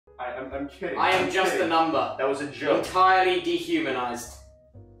I'm kidding. I am just a number. That was a joke. Entirely dehumanized.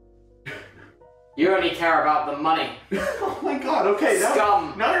 You only care about the money. Oh my god, okay.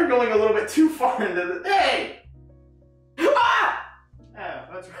 Scum. Now you're going a little bit too far into the... Hey! Ah! Yeah,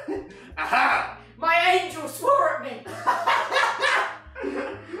 that's right. Aha! My angel swore at me!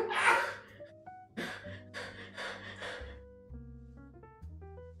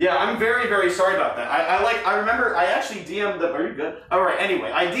 Yeah, I'm very, very sorry about that. I remember I actually DM'd them. Are you good? Alright,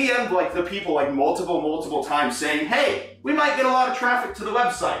 anyway, I DM'd like the people like multiple times saying, hey, we might get a lot of traffic to the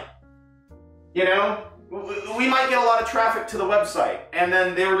website. You know? We might get a lot of traffic to the website. And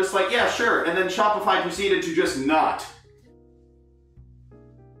then they were just like, yeah, sure. And then Shopify proceeded to just not.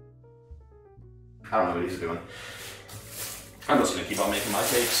 I don't know what he's doing. I'm just gonna keep on making my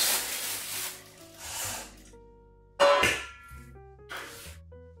cakes.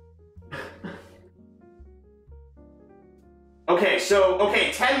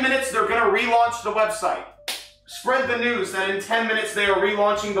 Okay, 10 minutes, they're gonna relaunch the website. Spread the news that in 10 minutes they are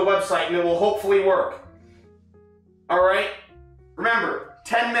relaunching the website and it will hopefully work. Alright? Remember,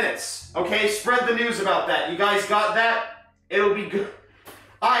 10 minutes, okay? Spread the news about that. You guys got that? It'll be good.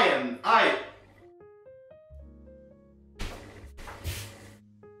 I